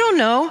 You don't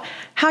know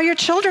how your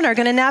children are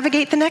going to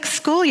navigate the next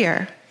school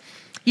year.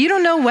 You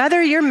don't know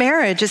whether your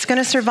marriage is going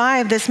to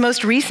survive this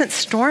most recent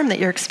storm that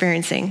you're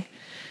experiencing.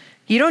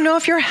 You don't know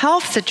if your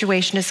health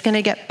situation is going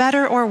to get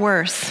better or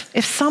worse,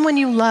 if someone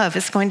you love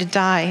is going to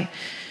die.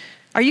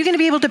 Are you going to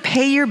be able to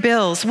pay your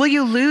bills? Will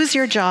you lose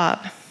your job?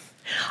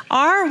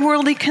 Our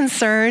worldly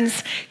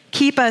concerns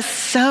keep us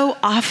so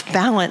off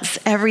balance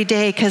every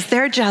day because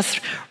they're just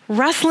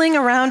rustling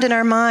around in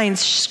our minds,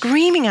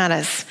 screaming at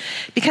us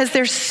because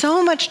there's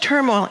so much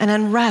turmoil and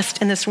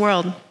unrest in this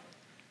world.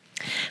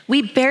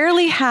 We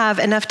barely have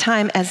enough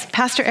time, as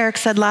Pastor Eric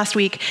said last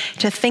week,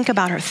 to think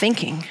about our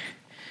thinking,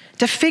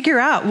 to figure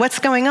out what's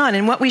going on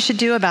and what we should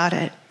do about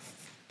it.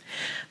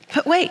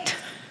 But wait,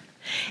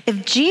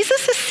 if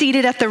Jesus is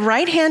seated at the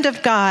right hand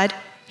of God,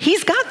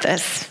 he's got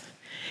this.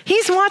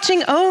 He's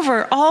watching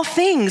over all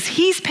things.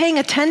 He's paying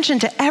attention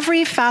to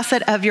every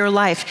facet of your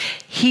life.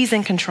 He's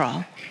in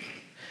control.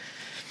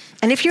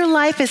 And if your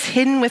life is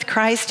hidden with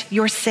Christ,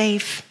 you're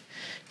safe.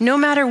 No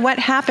matter what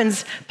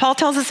happens, Paul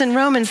tells us in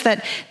Romans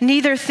that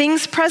neither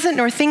things present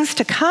nor things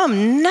to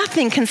come,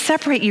 nothing can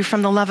separate you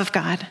from the love of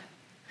God.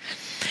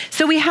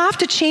 So we have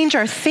to change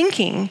our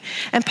thinking.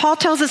 And Paul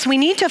tells us we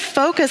need to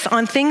focus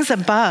on things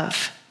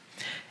above.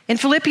 In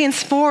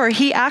Philippians 4,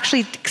 he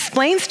actually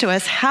explains to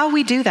us how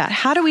we do that.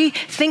 How do we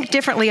think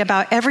differently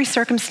about every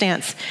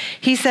circumstance?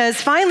 He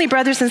says, finally,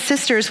 brothers and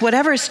sisters,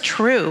 whatever is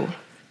true,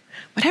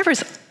 whatever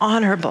is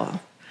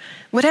honorable,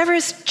 whatever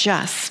is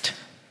just,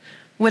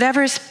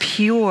 whatever is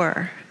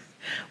pure,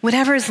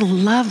 whatever is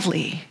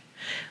lovely,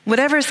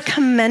 whatever is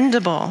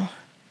commendable,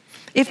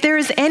 if there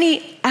is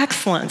any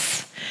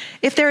excellence,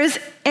 if there is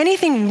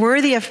anything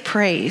worthy of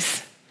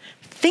praise,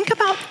 think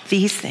about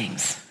these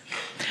things.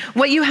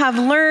 What you have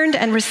learned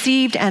and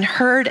received and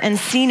heard and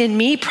seen in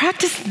me,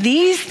 practice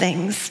these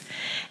things,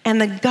 and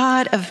the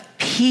God of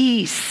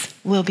peace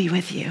will be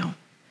with you.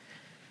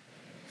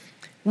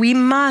 We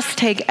must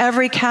take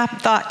every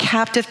thought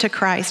captive to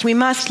Christ. We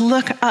must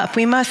look up.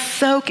 We must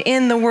soak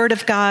in the Word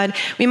of God.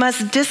 We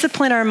must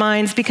discipline our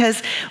minds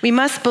because we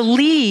must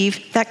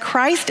believe that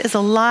Christ is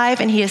alive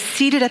and he is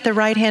seated at the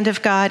right hand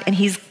of God and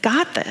he's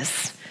got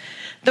this.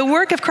 The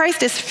work of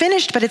Christ is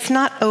finished, but it's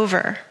not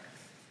over.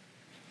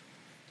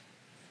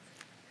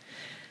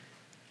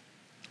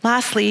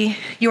 Lastly,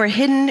 you are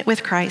hidden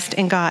with Christ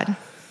in God,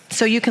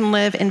 so you can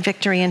live in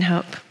victory and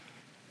hope.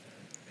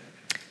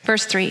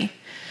 Verse 3,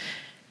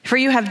 for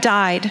you have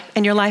died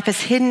and your life is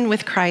hidden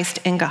with Christ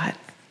in God.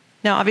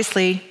 Now,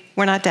 obviously,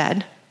 we're not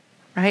dead,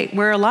 right?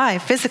 We're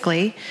alive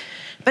physically,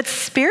 but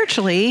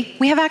spiritually,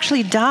 we have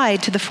actually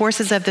died to the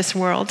forces of this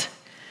world.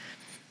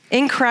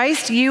 In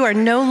Christ, you are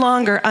no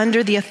longer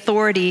under the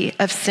authority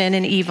of sin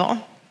and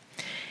evil.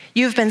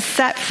 You've been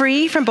set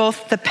free from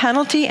both the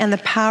penalty and the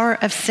power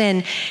of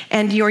sin,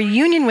 and your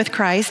union with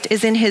Christ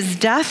is in his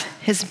death,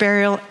 his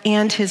burial,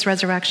 and his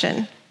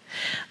resurrection.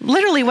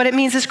 Literally, what it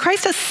means is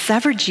Christ has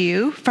severed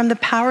you from the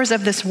powers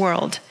of this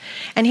world,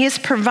 and he has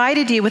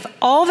provided you with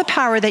all the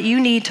power that you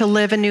need to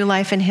live a new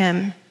life in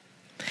him.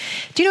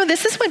 Do you know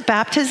this is what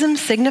baptism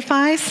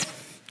signifies?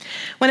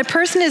 When a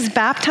person is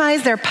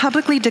baptized, they're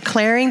publicly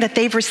declaring that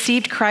they've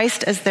received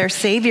Christ as their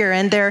Savior,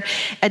 and they're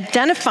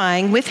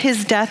identifying with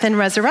his death and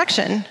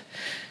resurrection.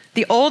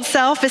 The old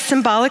self is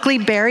symbolically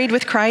buried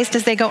with Christ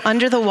as they go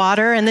under the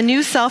water, and the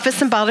new self is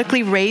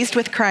symbolically raised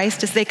with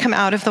Christ as they come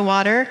out of the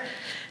water.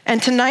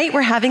 And tonight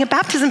we're having a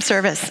baptism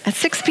service at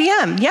 6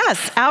 p.m.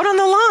 Yes, out on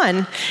the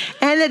lawn.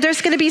 And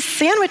there's going to be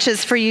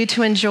sandwiches for you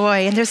to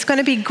enjoy. And there's going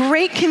to be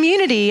great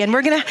community. And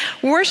we're going to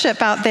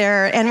worship out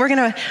there. And we're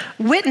going to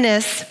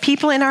witness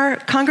people in our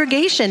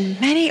congregation.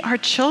 Many are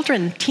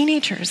children,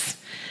 teenagers,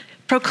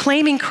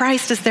 proclaiming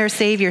Christ as their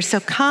Savior.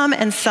 So come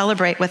and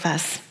celebrate with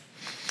us.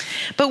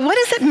 But what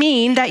does it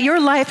mean that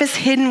your life is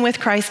hidden with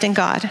Christ in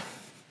God?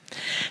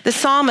 The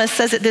psalmist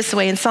says it this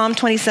way in Psalm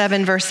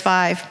 27, verse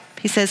 5.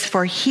 He says,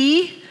 for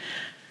he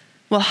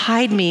will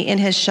hide me in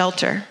his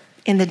shelter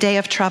in the day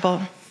of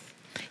trouble.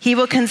 He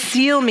will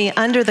conceal me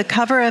under the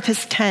cover of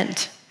his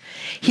tent.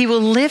 He will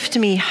lift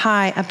me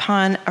high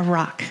upon a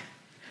rock.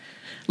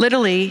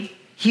 Literally,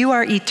 you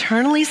are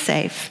eternally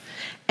safe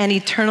and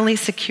eternally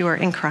secure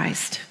in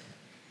Christ.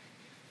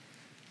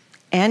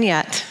 And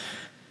yet,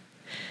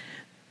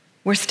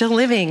 we're still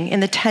living in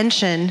the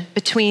tension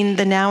between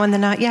the now and the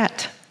not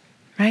yet,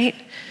 right?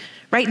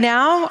 Right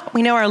now,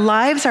 we know our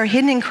lives are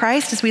hidden in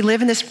Christ as we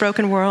live in this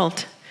broken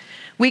world.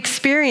 We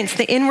experience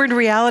the inward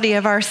reality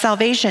of our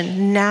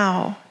salvation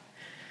now.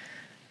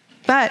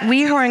 But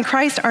we who are in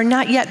Christ are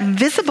not yet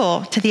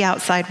visible to the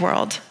outside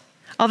world.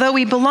 Although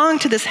we belong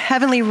to this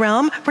heavenly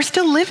realm, we're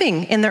still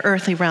living in the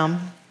earthly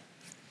realm.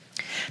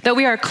 Though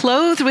we are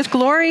clothed with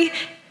glory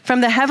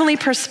from the heavenly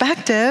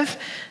perspective,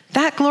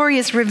 that glory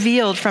is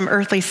revealed from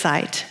earthly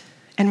sight.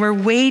 And we're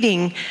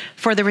waiting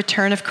for the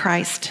return of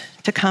Christ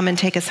to come and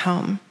take us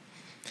home.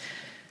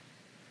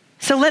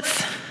 So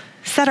let's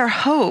set our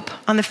hope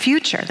on the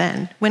future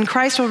then, when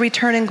Christ will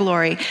return in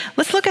glory.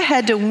 Let's look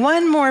ahead to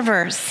one more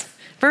verse,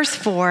 verse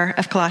 4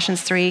 of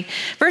Colossians 3.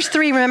 Verse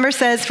 3, remember,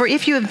 says, for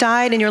if you have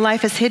died and your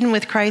life is hidden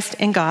with Christ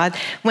in God,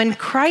 when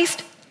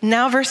Christ,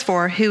 now verse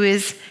 4, who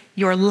is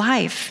your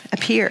life,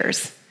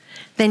 appears,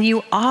 then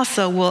you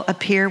also will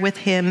appear with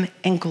him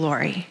in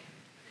glory.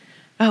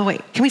 Oh,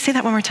 wait, can we say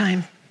that one more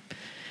time?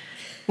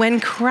 When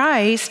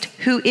Christ,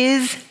 who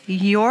is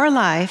your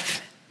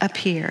life,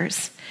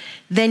 appears,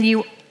 then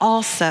you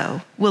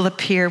also will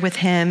appear with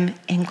him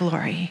in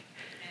glory.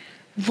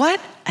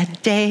 What a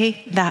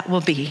day that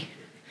will be.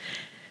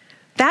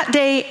 That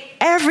day,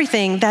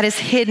 everything that is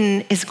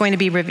hidden is going to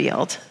be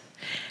revealed.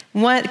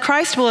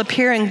 Christ will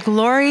appear in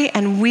glory,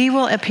 and we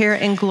will appear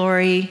in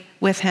glory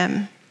with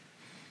him.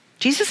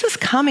 Jesus is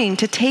coming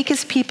to take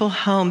his people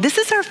home. This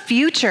is our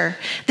future.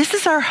 This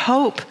is our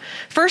hope.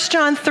 1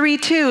 John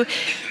 3:2,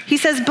 he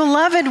says,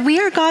 "Beloved, we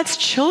are God's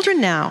children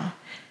now,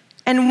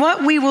 and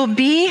what we will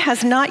be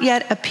has not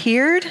yet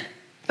appeared,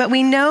 but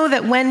we know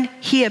that when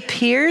he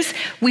appears,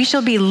 we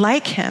shall be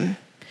like him,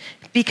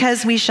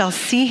 because we shall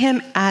see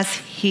him as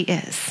he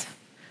is."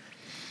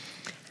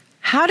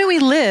 How do we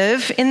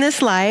live in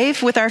this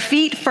life with our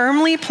feet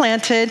firmly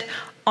planted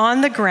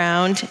on the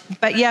ground,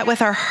 but yet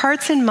with our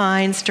hearts and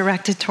minds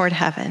directed toward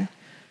heaven?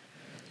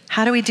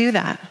 How do we do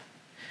that?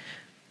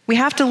 We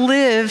have to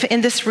live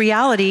in this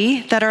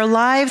reality that our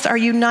lives are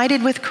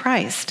united with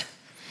Christ,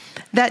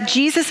 that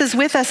Jesus is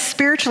with us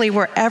spiritually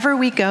wherever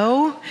we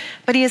go,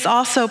 but he is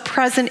also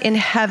present in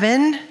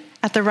heaven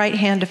at the right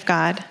hand of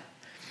God.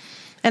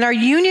 And our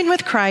union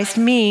with Christ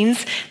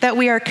means that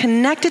we are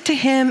connected to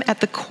him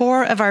at the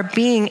core of our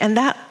being, and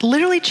that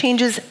literally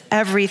changes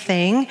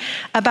everything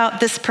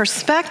about this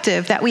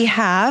perspective that we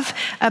have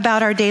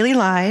about our daily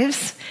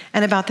lives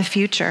and about the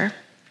future.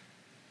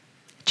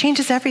 It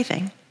changes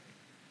everything.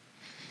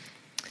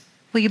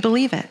 Will you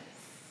believe it?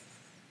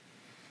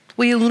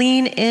 Will you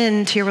lean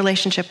into your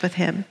relationship with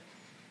him?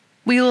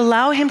 Will you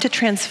allow him to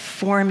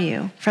transform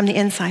you from the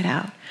inside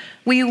out?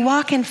 Will you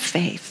walk in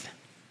faith?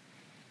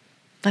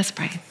 Let's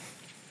pray.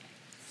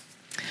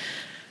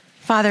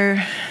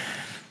 Father,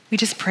 we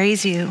just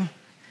praise you.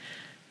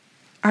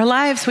 Our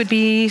lives would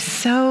be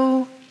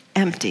so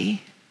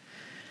empty.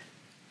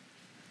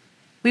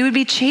 We would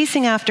be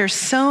chasing after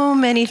so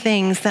many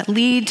things that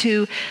lead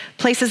to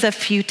places of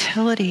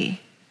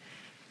futility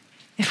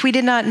if we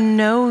did not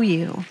know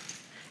you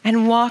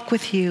and walk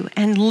with you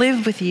and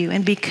live with you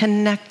and be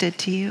connected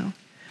to you.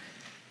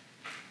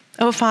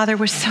 Oh, Father,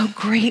 we're so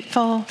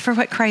grateful for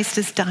what Christ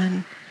has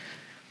done.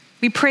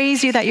 We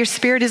praise you that your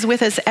Spirit is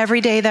with us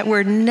every day, that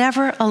we're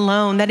never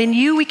alone, that in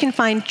you we can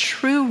find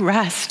true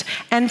rest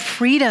and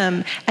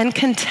freedom and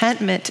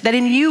contentment, that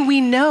in you we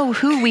know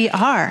who we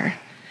are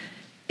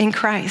in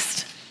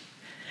Christ.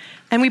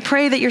 And we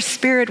pray that your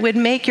Spirit would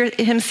make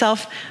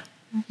himself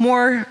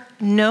more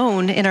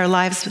known in our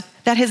lives,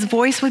 that his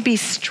voice would be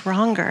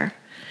stronger,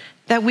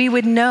 that we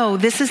would know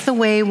this is the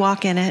way,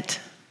 walk in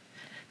it,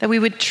 that we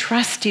would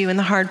trust you in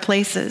the hard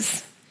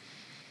places.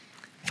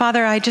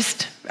 Father, I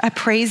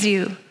praise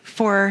you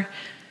for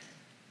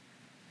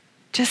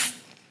just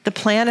the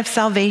plan of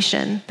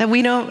salvation, that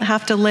we don't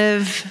have to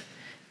live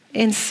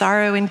in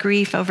sorrow and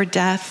grief over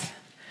death,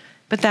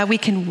 but that we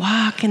can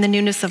walk in the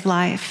newness of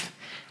life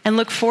and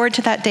look forward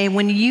to that day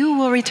when you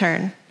will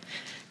return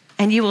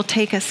and you will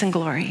take us in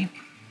glory.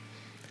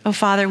 Oh,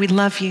 Father, we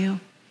love you.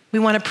 We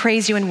want to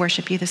praise you and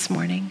worship you this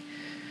morning.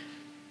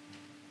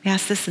 We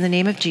ask this in the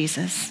name of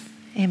Jesus.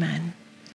 Amen.